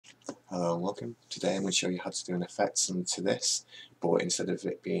Hello and welcome. Today I'm going to show you how to do an effect similar to this, but instead of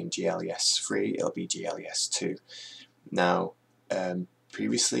it being GLES3, it'll be GLES2. Now,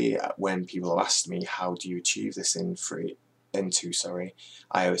 previously when people have asked me how do you achieve this in 2,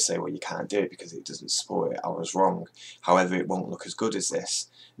 I always say, well, you can't do it because it doesn't support it. I was wrong. However, it won't look as good as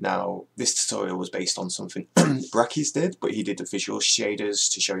this. Now, this tutorial was based on something Bracky's did, but he did the visual shaders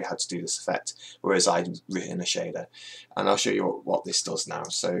to show you how to do this effect, whereas I'd written a shader. And I'll show you what this does now.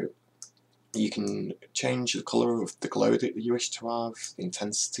 So you can change the colour of the glow that you wish to have, the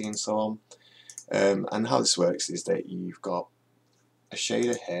intensity and so on. And how this works is that you've got a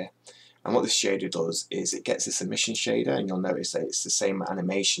shader here, and what this shader does is it gets this emission shader, and you'll notice that it's the same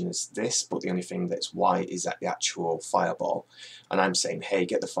animation as this, but the only thing that's white is at the actual fireball. And I'm saying, hey,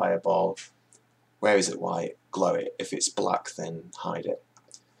 get the fireball, where is it white? Glow it. If it's black, then hide it.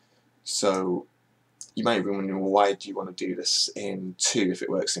 So you might be wondering, well, why do you want to do this in 2 if it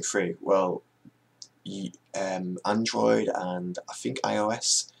works in 3? Well, Android and I think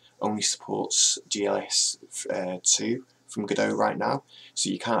iOS only supports GLES2 from GODOT right now, so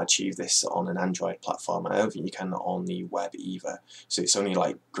you can't achieve this on an Android platform. I don't think you can on the web either, so it's only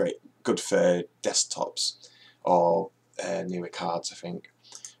like good for desktops or newer cards, I think.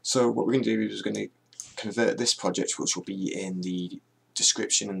 So what we're going to do is we're going to convert this project, which will be in the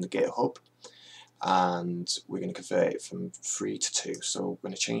description in the GitHub, and we're going to convert it from 3 to 2. So we're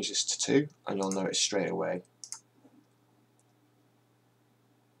going to change this to 2, and you'll notice straight away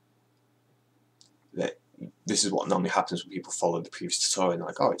that this is what normally happens when people follow the previous tutorial and they're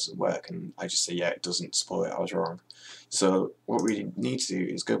like, oh, it doesn't work, and I just say, yeah, it doesn't support it, I was wrong. So what we need to do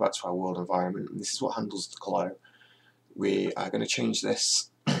is go back to our world environment, and this is what handles the glow. We are going to change this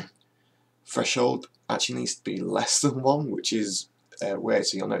threshold actually needs to be less than 1, which is weird,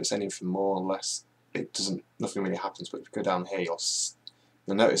 so you'll notice anything more or less, nothing really happens. But if you go down here, you'll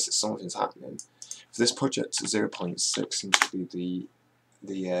notice that something's happening. For this project, 0.6 seems to be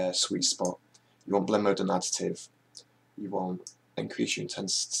the sweet spot. You want blend mode and additive. You want increase your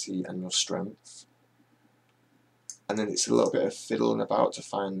intensity and your strength. And then it's a little bit of fiddling about to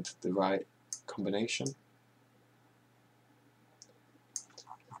find the right combination.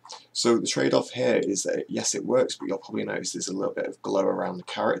 So the trade-off here is that yes, it works, but you'll probably notice there's a little bit of glow around the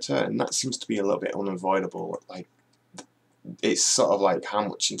character, and that seems to be a little bit unavoidable. Like, it's sort of like how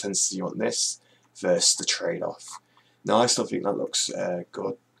much intensity you want this versus the trade-off. Now I still think that looks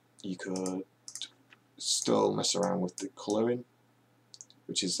good. You could still mess around with the colouring,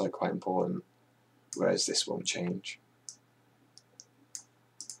 which is like quite important, whereas this won't change.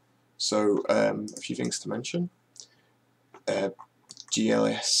 So a few things to mention.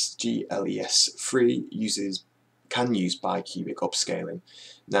 GLES3 can use bicubic upscaling.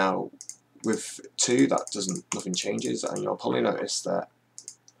 Now with 2 nothing changes, and you'll probably notice that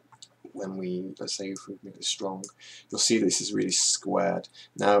when let's say if we make it strong, you'll see that this is really squared.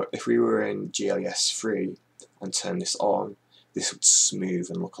 Now if we were in GLES3 and turn this on, this would smooth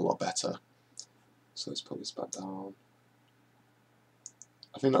and look a lot better. So let's put this back down.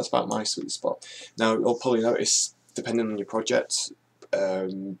 I think that's about my sweet spot. Now you'll probably notice, depending on your project,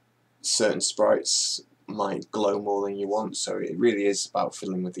 certain sprites might glow more than you want, so it really is about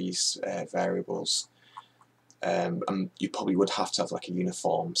fiddling with these variables. And you probably would have to have like a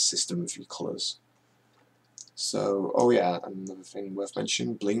uniform system of your colours. So, oh yeah, another thing worth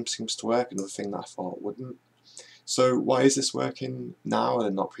mentioning, Bleem seems to work, another thing that I thought wouldn't. So why is this working now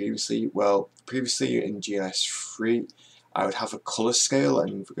and not previously? Well, previously in GLES3 I would have a colour scale,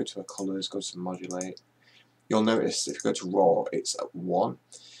 and if we go to our colours, go to modulate, you'll notice if you go to raw, it's at 1.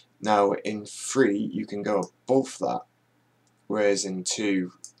 Now in 3 you can go above that, whereas in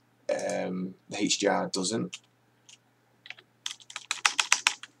 2 the HDR doesn't.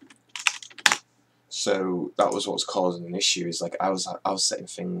 So that was what's causing an issue, is like I was setting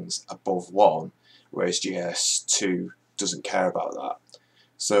things above 1, whereas GLES2 doesn't care about that.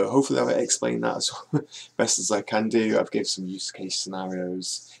 So hopefully I've explained that as best as I can do. I've given some use case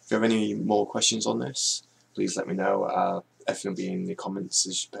scenarios. If you have any more questions on this, please let me know. Everything will be in the comments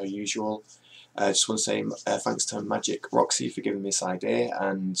as per usual. I just want to say thanks to MagicRoxy for giving me this idea,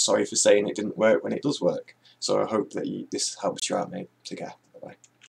 and sorry for saying it didn't work when it does work. So I hope that this helps you out, mate. Take care.